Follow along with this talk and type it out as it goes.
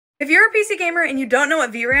If you're a PC gamer and you don't know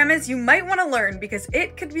what VRAM is, you might want to learn because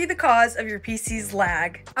it could be the cause of your PC's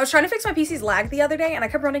lag. I was trying to fix my PC's lag the other day and I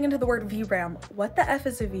kept running into the word VRAM. What the F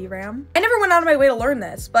is a VRAM? I never went out of my way to learn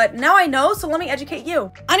this, but now I know, so let me educate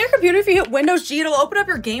you. On your computer, if you hit Windows G, it'll open up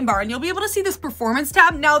your game bar and you'll be able to see this performance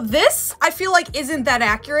tab. Now this, I feel like isn't that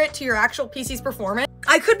accurate to your actual PC's performance.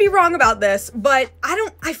 I could be wrong about this, but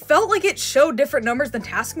I felt like it showed different numbers than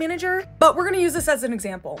Task Manager, but we're gonna use this as an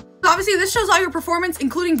example. Obviously, this shows all your performance,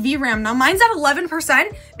 including VRAM. Now, mine's at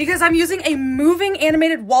 11% because I'm using a moving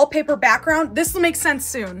animated wallpaper background. This will make sense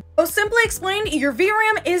soon. So simply explained, your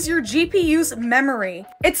VRAM is your GPU's memory.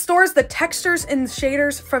 It stores the textures and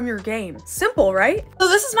shaders from your game. Simple, right? So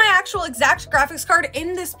this is my actual exact graphics card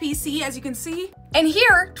in this PC, as you can see. And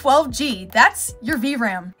here, 12G, that's your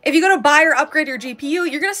VRAM. If you go to buy or upgrade your GPU,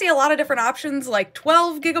 you're gonna see a lot of different options like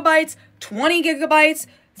 12 gigabytes, 20 gigabytes,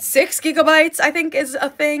 6 gigabytes, I think is a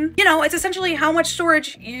thing. You know, it's essentially how much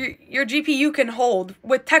storage your GPU can hold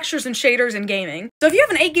with textures and shaders in gaming. So if you have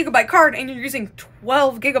an 8 gigabyte card and you're using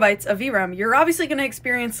 12 gigabytes of VRAM, you're obviously gonna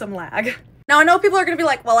experience some lag. Now, I know people are gonna be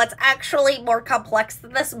like, well, it's actually more complex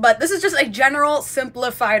than this, but this is just a general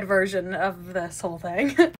simplified version of this whole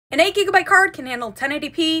thing. An 8 gigabyte card can handle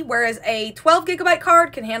 1080p, whereas a 12 gigabyte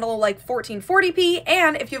card can handle like 1440p,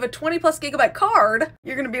 and if you have a 20 plus gigabyte card,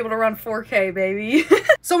 you're gonna be able to run 4K, baby.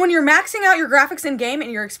 So when you're maxing out your graphics in game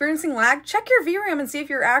and you're experiencing lag, check your VRAM and see if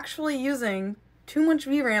you're actually using too much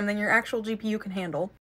VRAM than your actual GPU can handle.